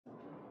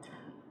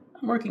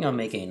I'm working on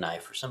making a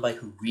knife for somebody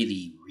who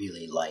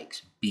really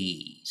likes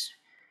bees,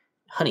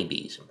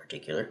 honeybees in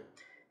particular.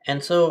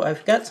 And so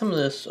I've got some of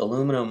this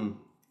aluminum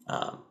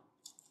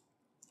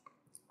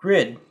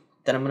grid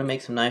that I'm going to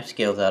make some knife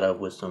scales out of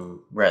with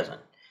some resin.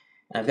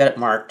 And I've got it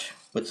marked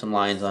with some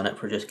lines on it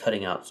for just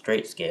cutting out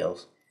straight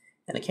scales.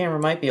 And the camera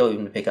might be able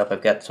even to pick up,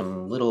 I've got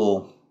some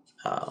little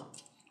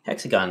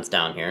hexagons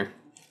down here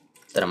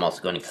that I'm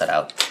also going to cut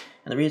out.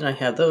 And the reason I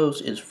have those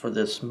is for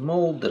this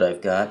mold that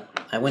I've got,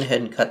 I went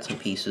ahead and cut some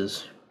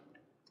pieces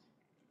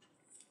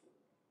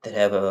that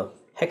have a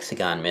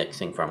hexagon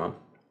mixing from them.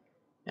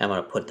 And I'm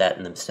going to put that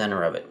in the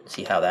center of it and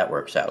see how that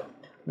works out.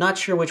 Not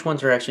sure which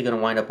ones are actually going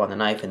to wind up on the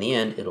knife in the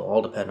end. It'll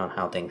all depend on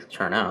how things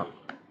turn out.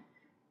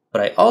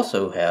 But I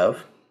also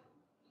have,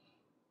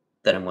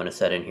 that I'm going to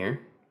set in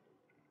here,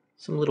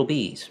 some little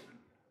bees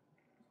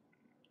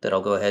that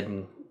I'll go ahead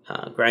and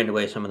grind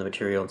away some of the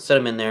material and set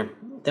them in there.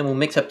 Then we'll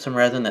mix up some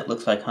resin that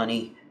looks like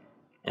honey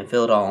and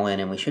fill it all in,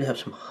 and we should have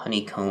some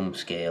honeycomb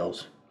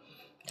scales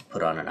to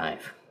put on a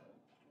knife.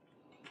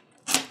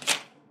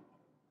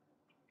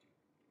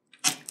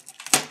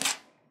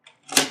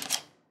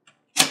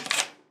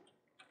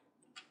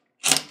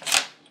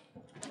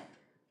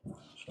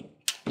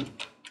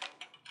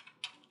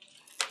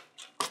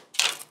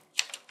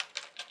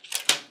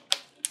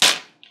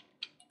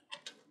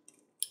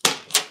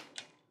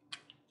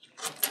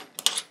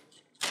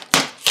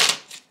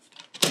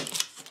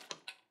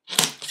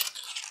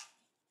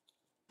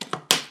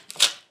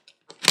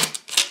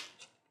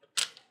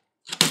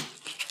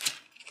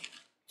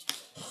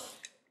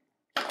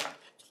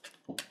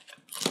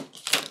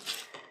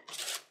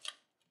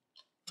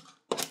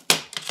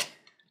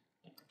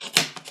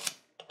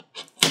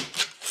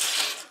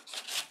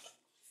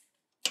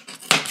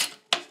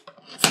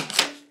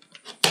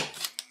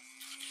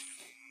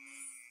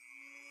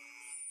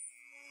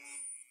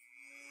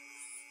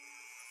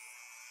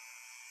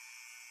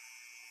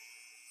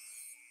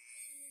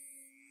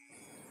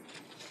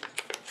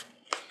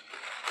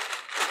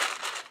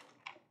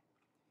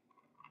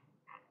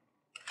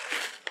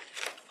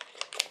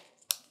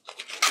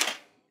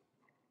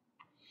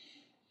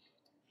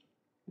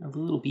 Now, the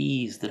little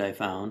bees that I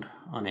found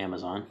on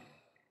Amazon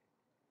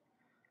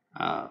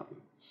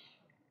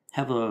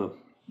have a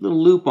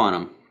little loop on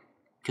them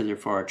because they're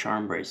for a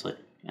charm bracelet.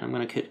 And I'm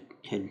going to go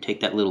ahead and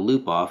take that little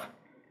loop off,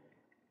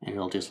 and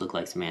it'll just look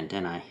like some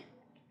antennae.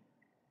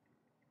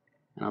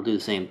 And I'll do the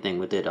same thing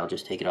with it. I'll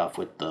just take it off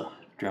with the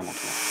Dremel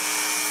tool.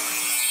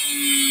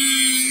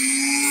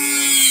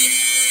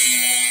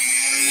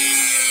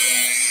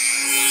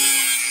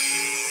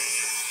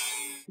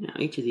 Now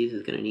each of these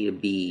is going to need a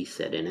bee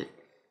set in it.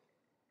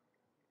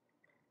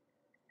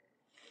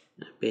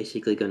 I'm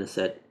basically going to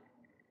set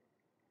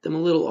them a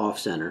little off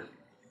center,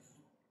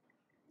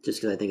 just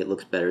because I think it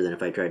looks better than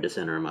if I tried to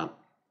center them up.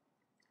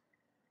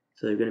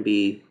 So they're going to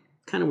be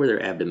kind of where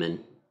their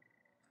abdomen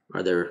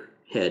or their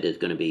head is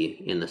going to be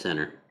in the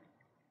center,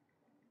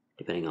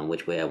 depending on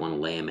which way I want to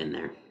lay them in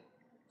there.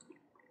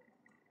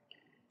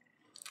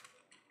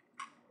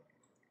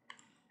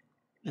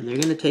 And they're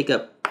going to take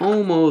up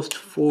almost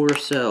 4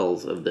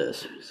 cells of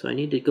this. So I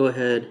need to go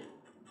ahead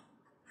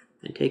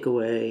and take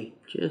away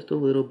just a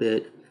little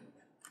bit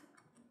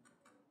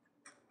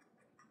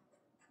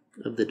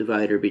of the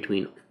divider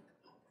between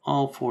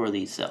all 4 of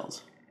these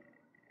cells.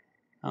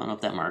 I don't know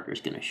if that marker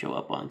is going to show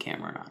up on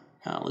camera or not.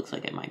 It looks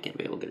like I might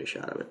be able to get a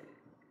shot of it.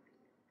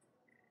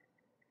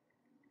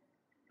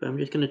 But I'm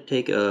just going to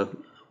take a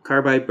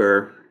carbide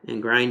burr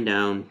and grind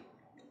down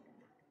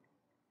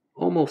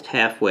almost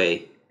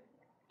halfway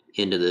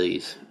into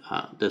these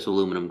this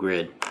aluminum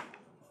grid.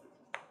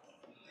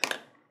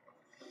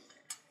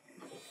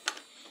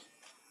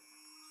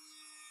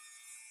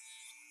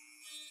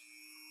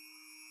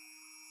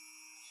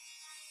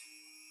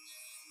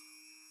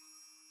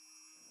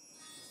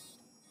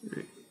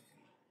 Right.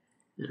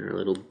 And our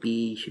little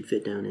bee should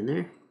fit down in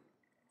there.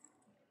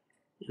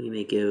 And we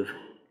may give,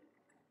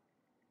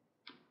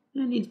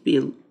 it needs to be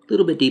a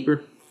little bit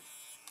deeper.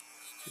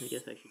 I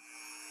guess I should.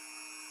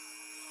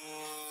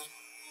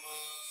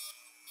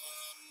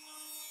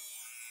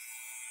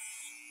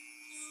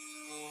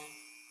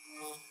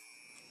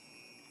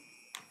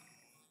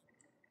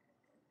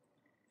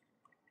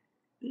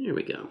 There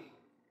we go.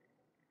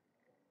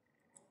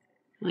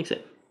 Like I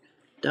said,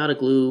 dot of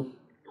glue,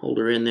 hold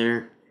her in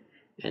there,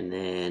 and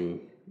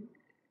then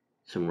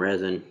some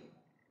resin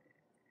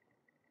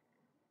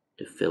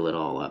to fill it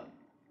all up,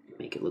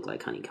 make it look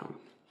like honeycomb.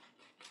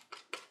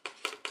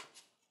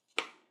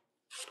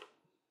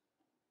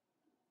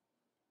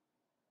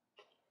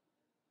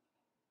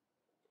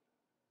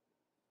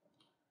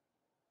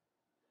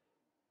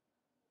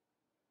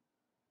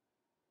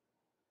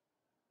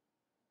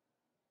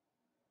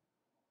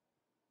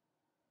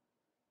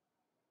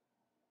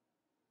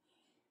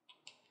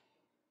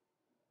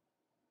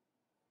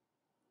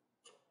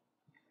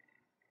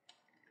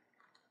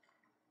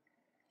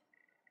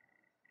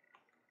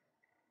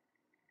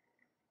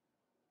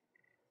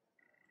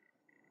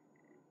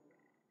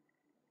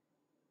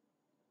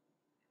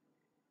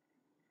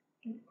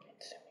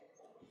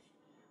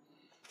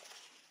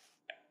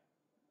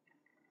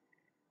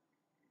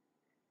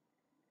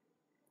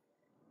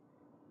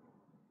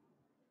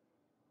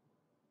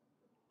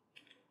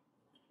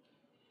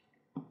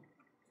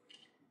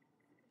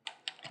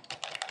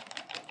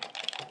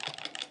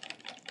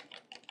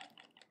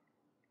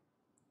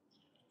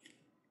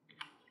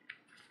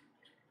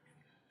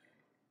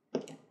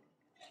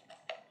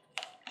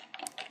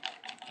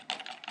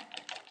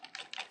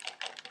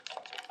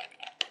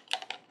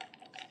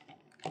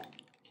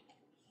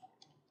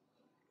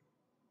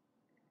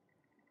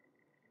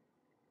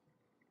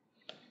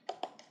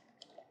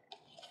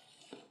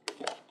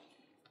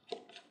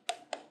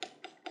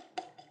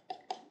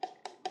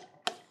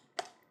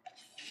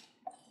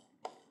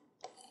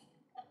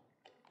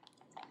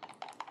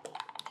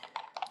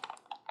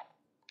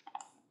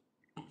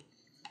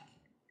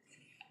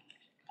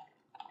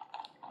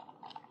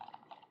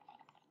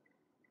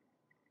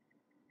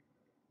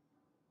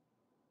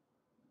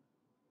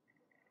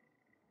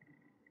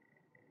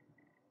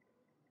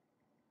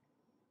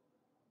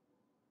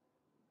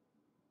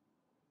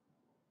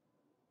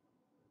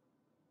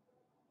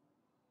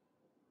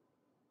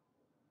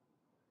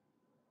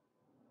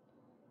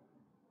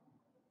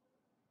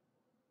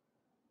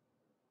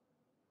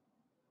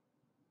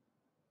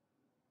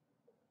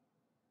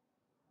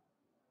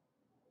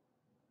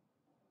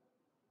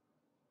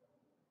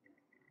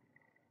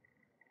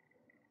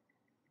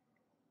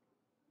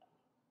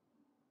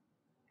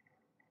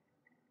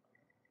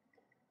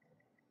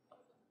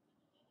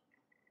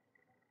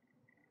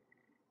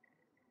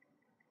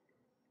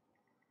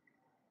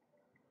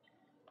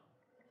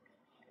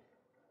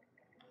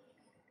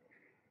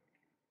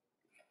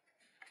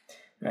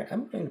 Alright,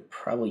 I'm going to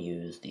probably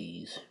use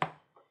these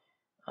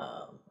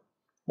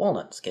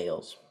walnut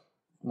scales,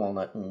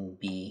 walnut and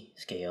bee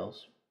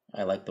scales.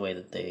 I like the way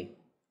that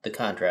the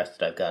contrast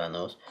that I've got on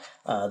those.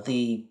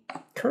 The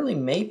curly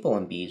maple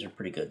and bees are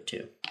pretty good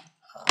too.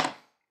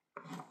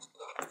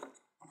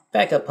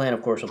 Backup plan,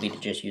 of course, will be to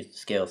just use the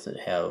scales that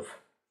have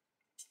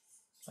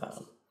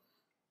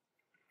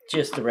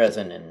just the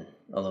resin and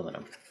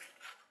aluminum.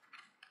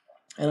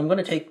 And I'm going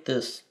to take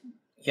this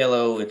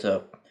yellow, it's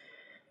a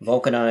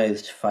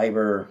vulcanized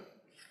fiber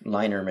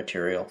liner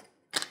material,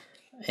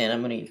 and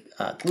I'm going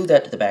to glue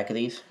that to the back of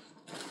these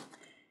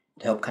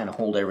to help kind of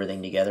hold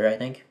everything together, I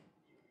think,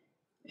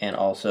 and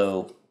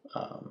also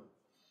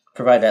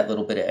provide that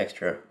little bit of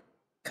extra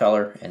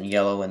color and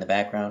yellow in the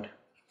background,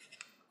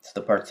 so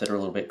the parts that are a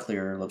little bit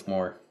clearer look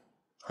more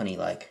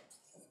honey-like.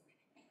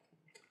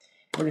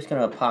 We're just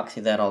going to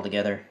epoxy that all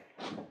together.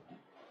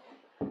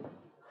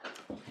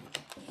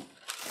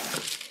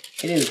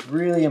 It is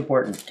really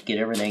important to get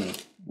everything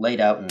laid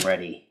out and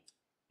ready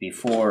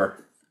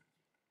before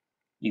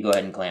you go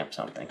ahead and clamp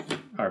something,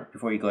 or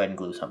before you go ahead and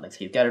glue something. So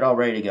you've got it all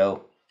ready to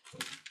go,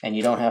 and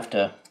you don't have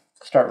to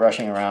start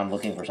rushing around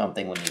looking for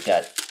something when you've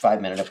got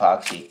 5-minute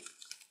epoxy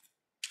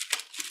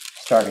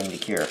starting to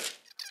cure.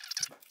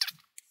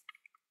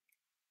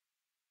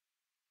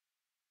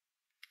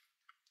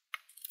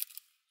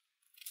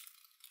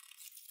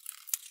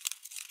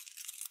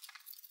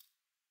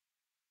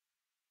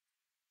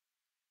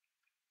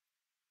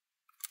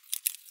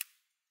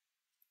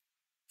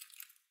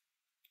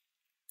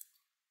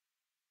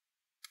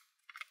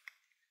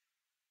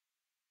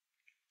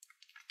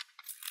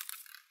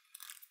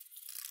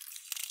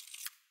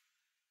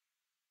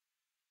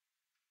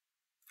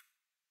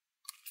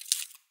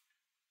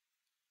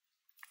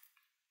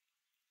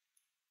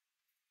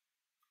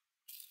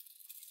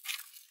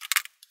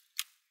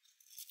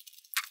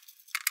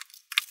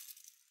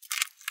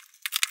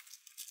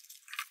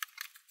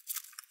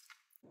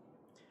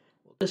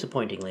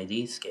 Disappointingly,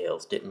 these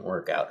scales didn't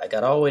work out. I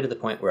got all the way to the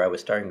point where I was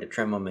starting to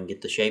trim them and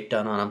get the shape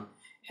done on them,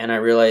 and I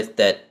realized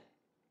that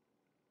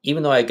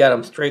even though I got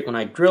them straight when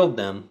I drilled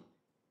them,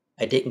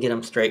 I didn't get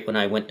them straight when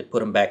I went to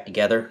put them back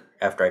together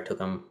after I took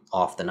them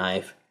off the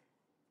knife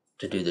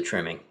to do the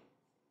trimming,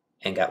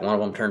 and got one of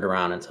them turned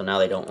around, and so now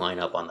they don't line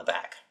up on the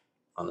back,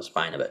 on the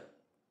spine of it.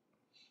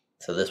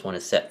 So this one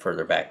is set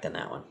further back than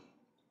that one.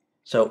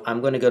 So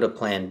I'm going to go to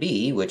plan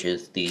B, which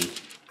is the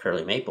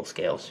curly maple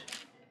scales,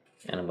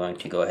 and I'm going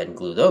to go ahead and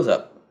glue those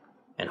up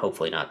and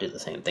hopefully not do the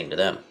same thing to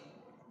them.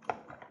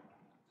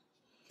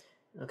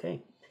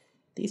 Okay,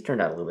 these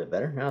turned out a little bit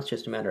better. Now it's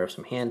just a matter of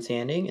some hand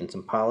sanding and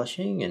some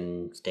polishing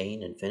and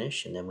stain and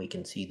finish, and then we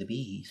can see the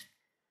bees.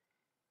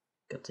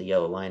 Got the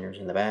yellow liners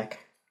in the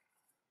back.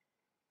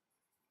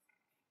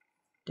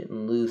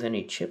 Didn't lose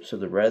any chips of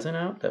the resin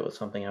out. That was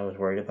something I was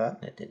worried about,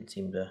 and it didn't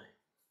seem to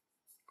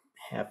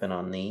happen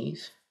on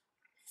these.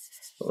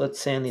 But let's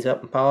sand these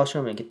up and polish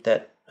them and get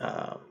that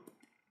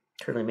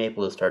curly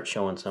maple to start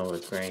showing some of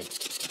its grain.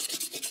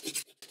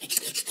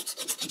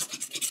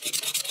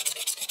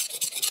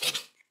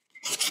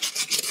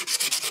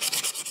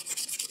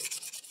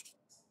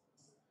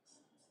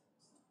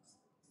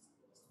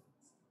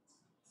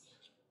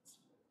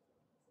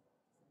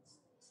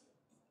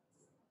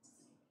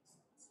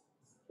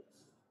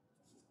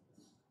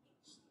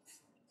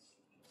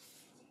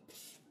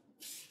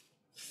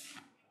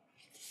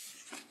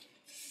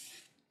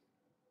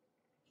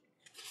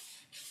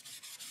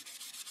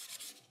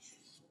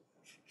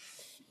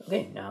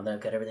 Okay, now that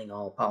I've got everything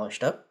all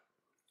polished up,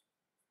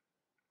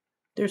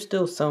 there's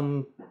still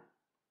some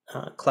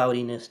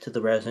cloudiness to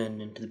the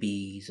resin and to the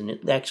bees, and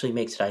it actually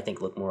makes it, I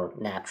think, look more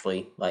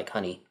naturally like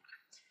honey.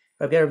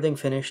 But I've got everything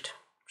finished,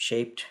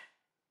 shaped.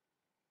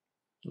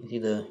 You can see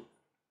the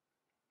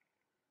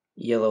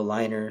yellow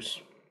liners,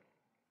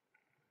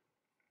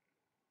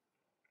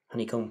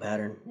 honeycomb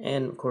pattern,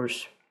 and of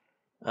course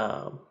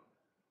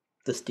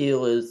the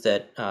steel is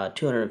that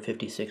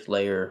 256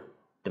 layer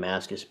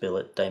Damascus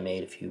billet that I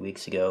made a few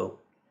weeks ago.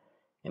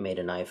 I made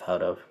a knife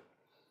out of.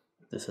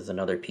 This is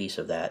another piece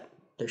of that.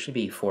 There should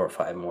be 4 or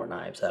 5 more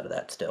knives out of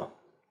that still.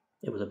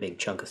 It was a big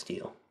chunk of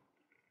steel.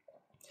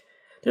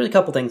 There's a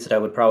couple things that I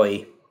would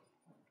probably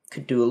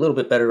could do a little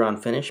bit better on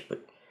finish,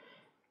 but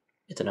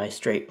it's a nice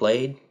straight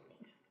blade.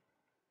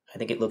 I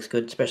think it looks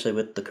good, especially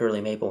with the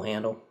curly maple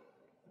handle.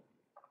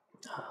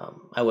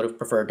 I would have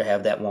preferred to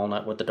have that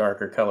walnut with the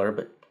darker color,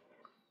 but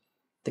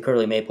the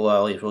curly maple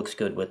always looks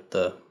good with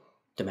the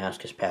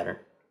Damascus pattern.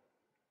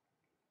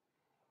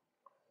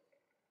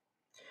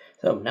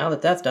 So now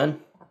that that's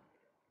done,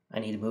 I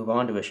need to move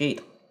on to a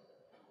sheath.